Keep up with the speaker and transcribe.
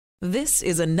This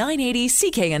is a 980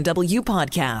 CKNW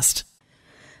podcast.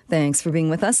 Thanks for being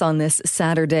with us on this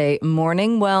Saturday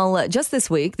morning. Well, just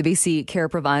this week, the BC Care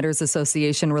Providers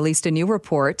Association released a new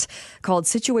report called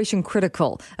Situation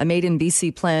Critical, a Made in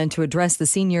BC plan to address the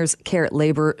seniors' care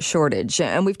labour shortage.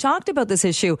 And we've talked about this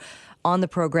issue on the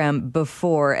program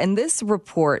before, and this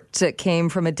report came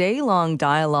from a day-long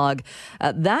dialogue.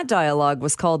 That dialogue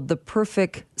was called The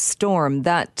Perfect Storm.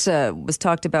 That was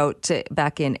talked about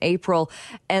back in April,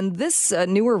 and this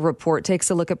newer report takes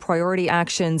a look at priority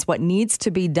actions, what needs to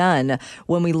be done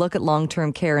when we look at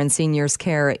long-term care and seniors'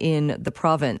 care in the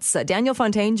province. Daniel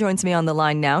Fontaine joins me on the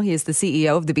line now. He is the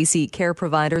CEO of the BC Care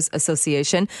Providers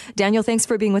Association. Daniel, thanks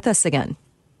for being with us again.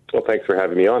 Well, thanks for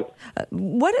having me on.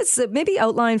 What is maybe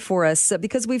outline for us,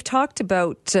 because we've talked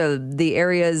about the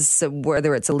areas,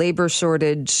 whether it's a labor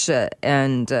shortage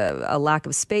and a lack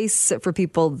of space for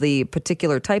people, the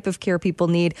particular type of care people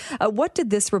need. What did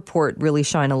this report really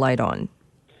shine a light on?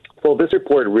 Well, this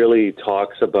report really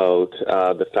talks about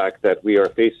the fact that we are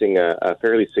facing a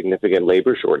fairly significant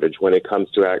labor shortage when it comes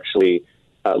to actually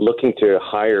looking to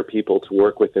hire people to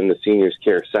work within the seniors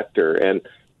care sector. And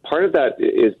part of that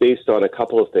is based on a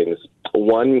couple of things.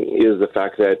 One is the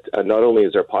fact that not only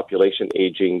is our population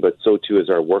aging, but so too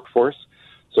is our workforce.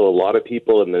 So a lot of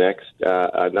people in the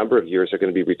next number of years are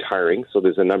going to be retiring. So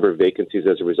there's a number of vacancies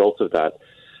as a result of that.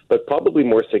 But probably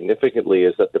more significantly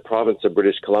is that the province of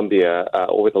British Columbia,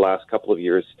 over the last couple of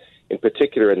years, in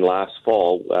particular in last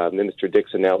fall, Minister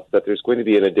Dix announced that there's going to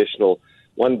be an additional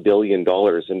 $1 billion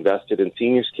invested in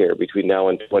seniors care between now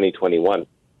and 2021.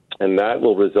 And that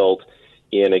will result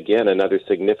in, again, another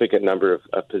significant number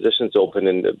of positions open.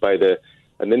 And by the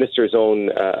minister's own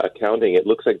accounting, it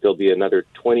looks like there'll be another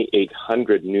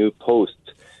 2,800 new posts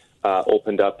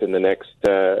opened up in the next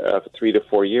 3 to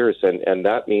 4 years. And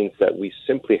that means that we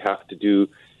simply have to do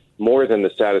more than the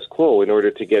status quo in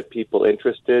order to get people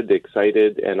interested,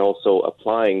 excited, and also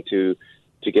applying to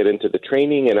get into the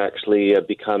training and actually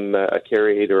become a care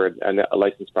aide or a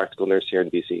licensed practical nurse here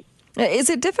in BC. Is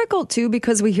it difficult, too,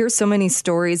 because we hear so many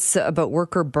stories about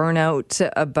worker burnout,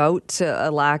 about a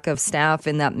lack of staff,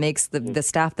 and that makes the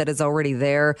staff that is already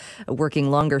there working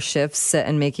longer shifts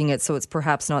and making it so it's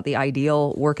perhaps not the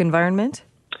ideal work environment?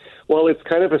 Well, it's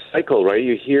kind of a cycle, right?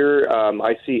 You hear,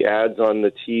 I see ads on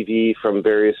the TV from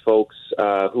various folks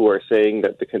who are saying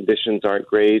that the conditions aren't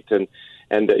great, and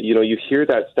you hear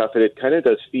that stuff, and it kind of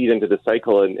does feed into the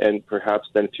cycle, and perhaps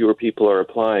then fewer people are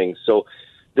applying. So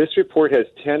this report has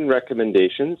 10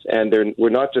 recommendations, and we're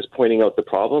not just pointing out the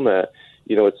problem.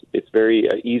 It's very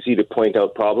easy to point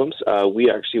out problems. We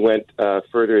actually went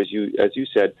further, as you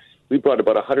said. We brought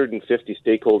about 150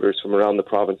 stakeholders from around the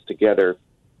province together,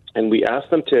 and we asked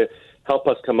them to help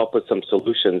us come up with some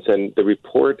solutions. And the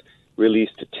report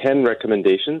released 10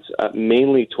 recommendations,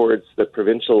 mainly towards the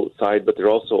provincial side, but there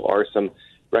also are some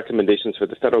recommendations for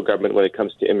the federal government when it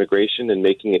comes to immigration and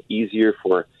making it easier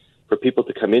for people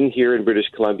to come in here in British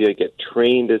Columbia, get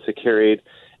trained as a care aide,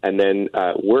 and then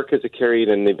work as a care aide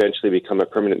and eventually become a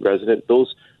permanent resident.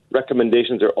 Those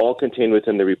recommendations are all contained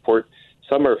within the report.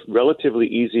 Some are relatively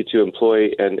easy to employ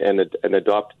and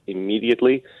adopt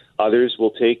immediately. Others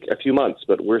will take a few months,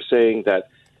 but we're saying that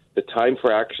the time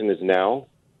for action is now.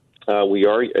 We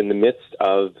are in the midst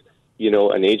of,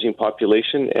 an aging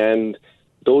population, and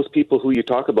those people who you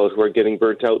talk about who are getting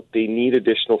burnt out, they need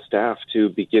additional staff to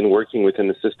begin working within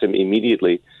the system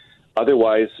immediately.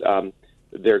 Otherwise,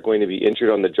 they're going to be injured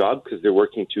on the job because they're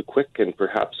working too quick and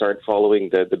perhaps aren't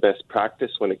following the best practice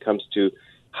when it comes to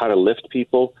how to lift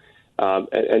people.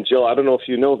 And Jill, I don't know if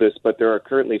you know this, but there are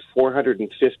currently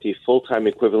 450 full-time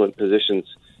equivalent positions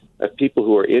of people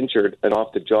who are injured and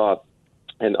off the job.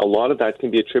 And a lot of that can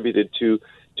be attributed to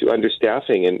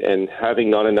understaffing and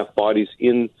having not enough bodies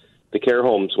in the care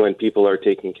homes when people are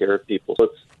taking care of people. So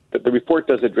the report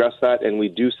does address that, and we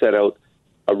do set out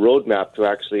a roadmap to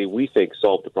actually, we think,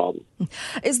 solve the problem.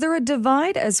 Is there a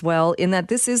divide as well in that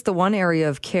this is the one area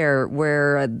of care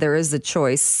where there is a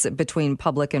choice between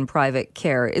public and private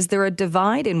care? Is there a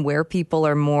divide in where people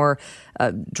are more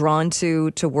drawn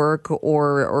to work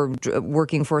or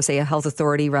working for, say, a health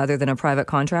authority rather than a private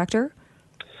contractor?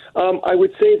 I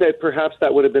would say that perhaps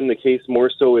that would have been the case more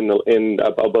so in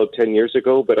about 10 years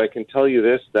ago, but I can tell you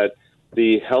this, that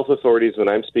the health authorities, when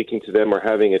I'm speaking to them, are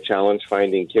having a challenge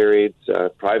finding care aides.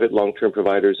 Private long-term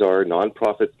providers are,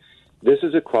 nonprofits. This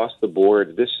is across the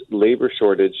board, this labor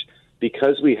shortage,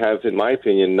 because we have, in my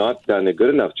opinion, not done a good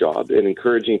enough job in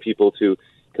encouraging people to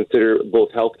consider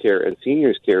both healthcare and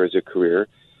seniors care as a career.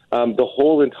 The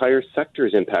whole entire sector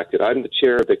is impacted. I'm the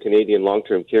chair of the Canadian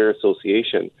Long-Term Care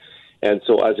Association. And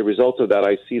so as a result of that,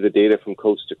 I see the data from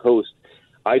coast to coast.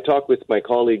 I talk with my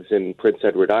colleagues in Prince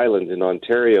Edward Island, in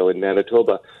Ontario, in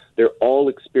Manitoba. They're all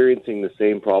experiencing the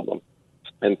same problem.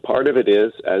 And part of it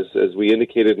is, as we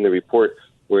indicated in the report,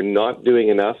 we're not doing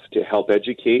enough to help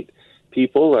educate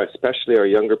people, especially our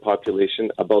younger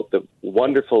population, about the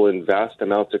wonderful and vast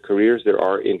amounts of careers there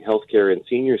are in healthcare and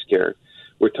seniors care.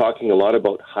 We're talking a lot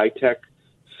about high-tech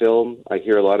film. I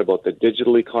hear a lot about the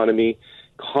digital economy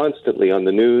constantly on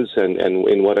the news and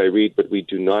in what I read, but we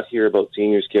do not hear about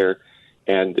seniors care.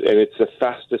 And it's the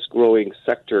fastest growing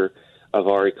sector of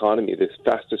our economy, this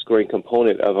fastest growing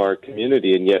component of our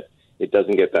community, and yet it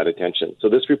doesn't get that attention. So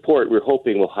this report, we're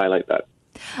hoping, will highlight that.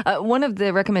 One of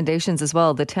the recommendations as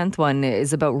well, the 10th one,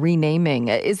 is about renaming.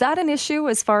 Is that an issue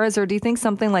as far as, or do you think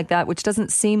something like that, which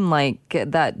doesn't seem like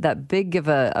that big of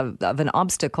an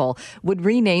obstacle, would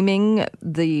renaming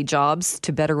the jobs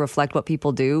to better reflect what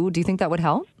people do you think that would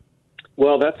help?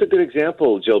 Well, that's a good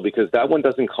example, Jill, because that one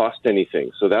doesn't cost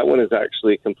anything. So that one is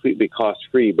actually completely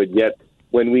cost-free. But yet,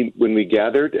 when we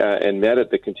gathered and met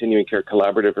at the Continuing Care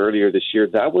Collaborative earlier this year,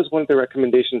 that was one of the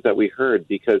recommendations that we heard,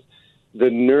 because the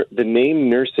name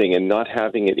nursing and not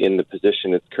having it in the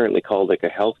position, it's currently called like a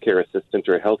healthcare assistant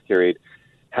or a healthcare aide,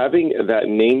 having that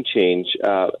name change,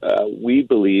 we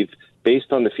believe,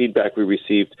 based on the feedback we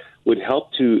received, would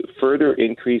help to further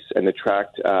increase and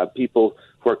attract people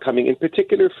who are coming, in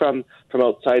particular from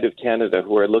outside of Canada,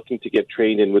 who are looking to get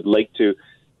trained and would like to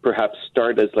perhaps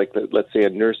start as, like, let's say, a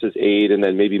nurse's aide and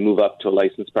then maybe move up to a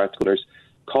licensed practical nurse.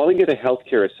 Calling it a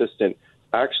healthcare assistant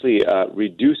actually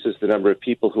reduces the number of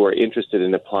people who are interested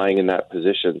in applying in that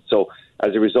position. So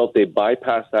as a result, they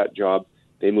bypass that job,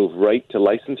 they move right to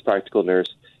licensed practical nurse,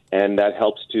 and that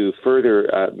helps to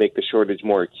further make the shortage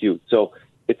more acute. So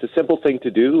it's a simple thing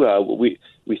to do.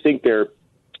 We think there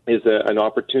is an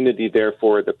opportunity there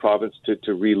for the province to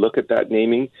relook at that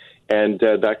naming, and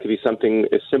that could be something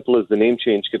as simple as the name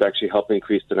change could actually help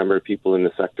increase the number of people in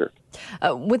the sector.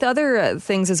 With other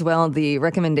things as well, the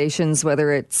recommendations,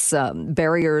 whether it's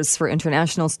barriers for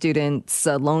international students,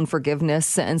 loan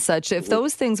forgiveness and such, if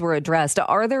those things were addressed,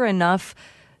 are there enough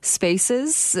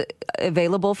spaces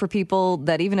available for people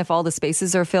that even if all the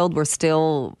spaces are filled, we're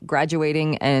still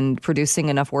graduating and producing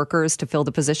enough workers to fill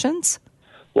the positions?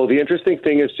 Well, the interesting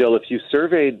thing is, Jill, if you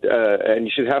surveyed, and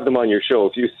you should have them on your show,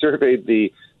 if you surveyed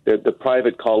the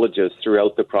private colleges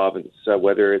throughout the province,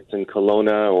 whether it's in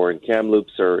Kelowna or in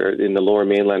Kamloops or in the Lower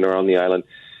Mainland or on the island,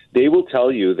 they will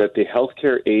tell you that the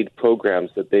healthcare aid programs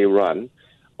that they run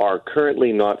are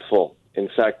currently not full. In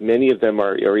fact, many of them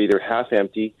are either half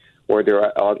empty or they're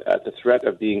at the threat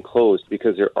of being closed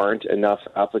because there aren't enough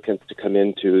applicants to come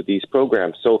into these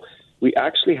programs. So we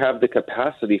actually have the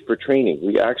capacity for training.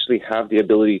 We actually have the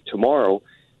ability tomorrow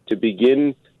to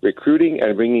begin recruiting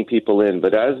and bringing people in.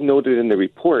 But as noted in the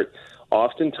report,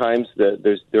 oftentimes there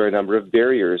are a number of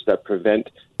barriers that prevent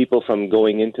people from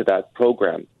going into that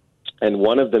program. And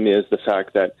one of them is the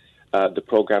fact that the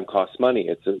program costs money.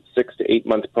 It's a 6 to 8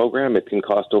 month program. It can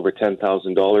cost over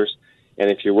 $10,000. And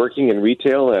if you're working in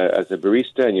retail as a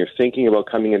barista and you're thinking about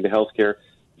coming into healthcare,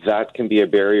 that can be a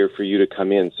barrier for you to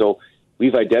come in. So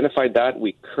we've identified that.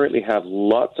 We currently have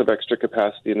lots of extra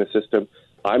capacity in the system.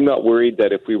 I'm not worried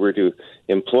that if we were to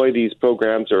employ these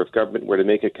programs or if government were to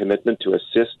make a commitment to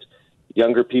assist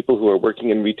younger people who are working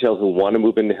in retail who want to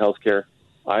move into healthcare,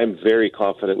 I'm very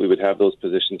confident we would have those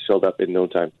positions filled up in no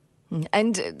time.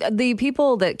 And the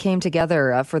people that came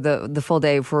together for the full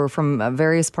day from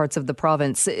various parts of the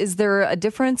province, is there a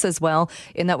difference as well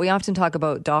in that we often talk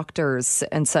about doctors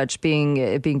and such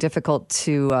being difficult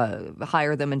to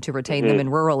hire them and to retain them in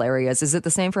rural areas? Is it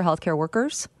the same for healthcare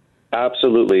workers?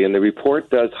 Absolutely, and the report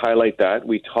does highlight that.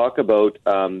 We talk about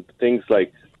things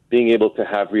like being able to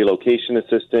have relocation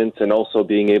assistance and also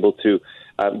being able to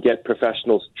get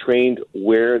professionals trained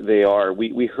where they are.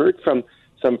 We heard from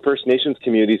some First Nations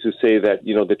communities who say that,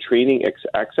 the training,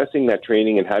 accessing that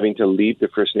training and having to leave the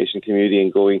First Nation community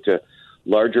and going to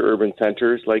larger urban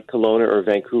centers like Kelowna or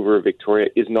Vancouver or Victoria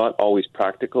is not always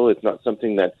practical. It's not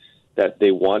something that they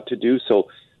want to do. So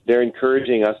they're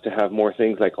encouraging us to have more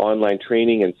things like online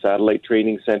training and satellite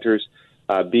training centers,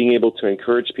 being able to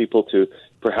encourage people to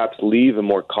perhaps leave a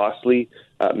more costly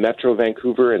Metro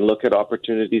Vancouver and look at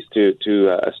opportunities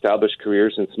to establish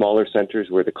careers in smaller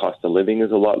centers where the cost of living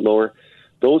is a lot lower.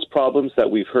 Those problems that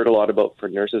we've heard a lot about for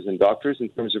nurses and doctors in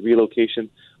terms of relocation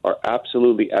are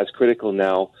absolutely as critical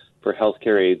now for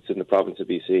healthcare aides in the province of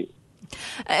BC.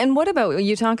 And what about,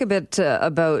 you talk a bit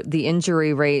about the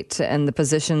injury rate and the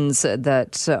positions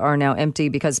that are now empty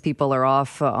because people are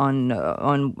off on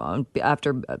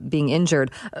after being injured.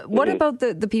 What about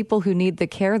the people who need the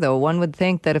care, though? One would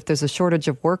think that if there's a shortage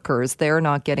of workers, they're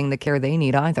not getting the care they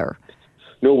need either.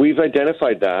 No, we've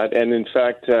identified that. And in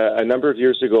fact, a number of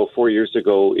years ago, 4 years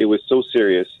ago, it was so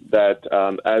serious that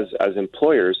as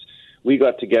employers, we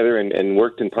got together and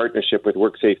worked in partnership with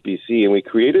WorkSafe BC, and we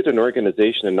created an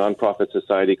organization, a nonprofit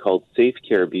society called Safe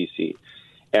Care BC.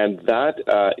 And that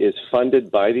is funded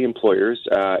by the employers,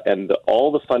 and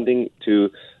all the funding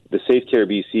to the Safe Care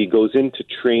BC goes into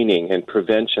training and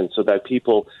prevention so that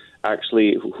people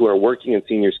actually who are working in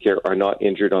seniors care are not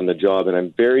injured on the job. And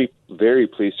I'm very, very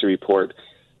pleased to report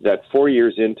that 4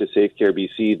 years into Safe Care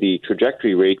BC, the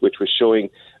trajectory rate, which was showing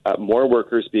more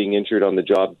workers being injured on the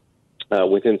job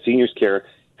within seniors care,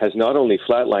 has not only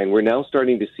flatlined, we're now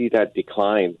starting to see that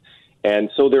decline.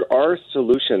 And so there are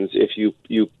solutions if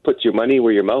you put your money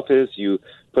where your mouth is, you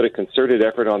put a concerted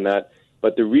effort on that.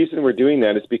 But the reason we're doing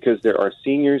that is because there are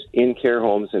seniors in care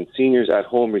homes and seniors at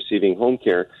home receiving home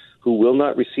care who will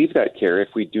not receive that care if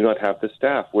we do not have the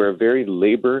staff. We're a very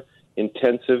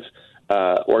labor-intensive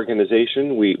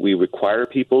organization. We require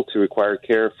people to require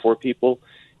care for people.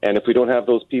 And if we don't have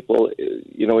those people,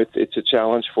 it's a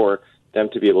challenge for them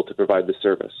to be able to provide the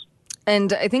service.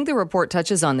 And I think the report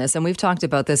touches on this, and we've talked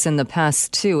about this in the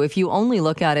past too. If you only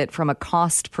look at it from a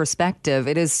cost perspective,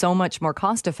 it is so much more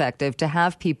cost effective to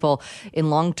have people in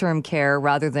long-term care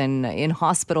rather than in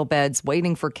hospital beds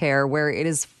waiting for care, where it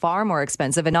is far more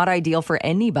expensive and not ideal for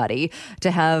anybody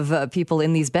to have people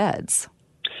in these beds.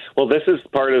 Well, this is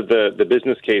part of the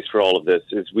business case for all of this.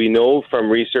 Is we know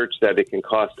from research that it can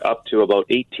cost up to about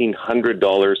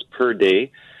 $1,800 per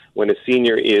day when a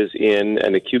senior is in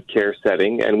an acute care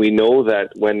setting, and we know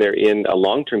that when they're in a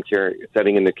long-term care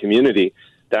setting in the community,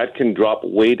 that can drop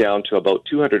way down to about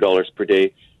 $200 per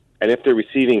day. And if they're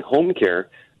receiving home care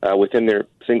within their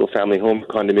single-family home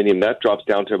condominium, that drops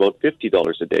down to about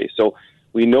 $50 a day. So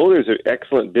we know there's an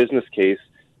excellent business case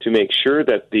to make sure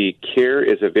that the care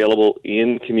is available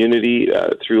in community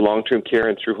through long-term care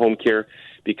and through home care,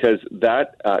 because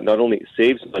that not only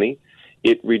saves money,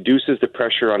 it reduces the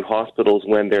pressure on hospitals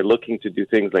when they're looking to do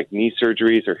things like knee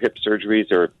surgeries or hip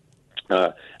surgeries or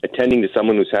attending to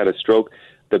someone who's had a stroke.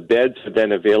 The beds are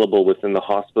then available within the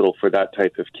hospital for that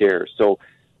type of care. So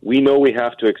we know we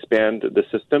have to expand the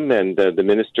system, and the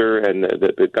minister and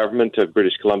the government of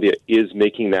British Columbia is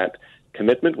making that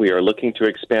commitment. We are looking to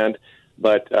expand,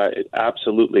 but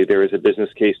absolutely there is a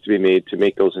business case to be made to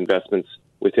make those investments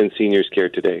within seniors care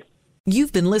today.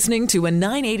 You've been listening to a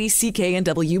 980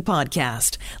 CKNW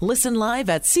podcast. Listen live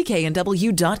at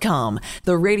cknw.com,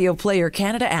 the Radio Player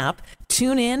Canada app,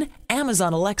 tune in,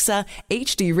 Amazon Alexa,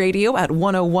 HD Radio at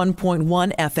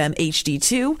 101.1 FM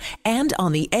HD2, and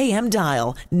on the AM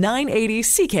dial, 980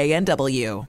 CKNW.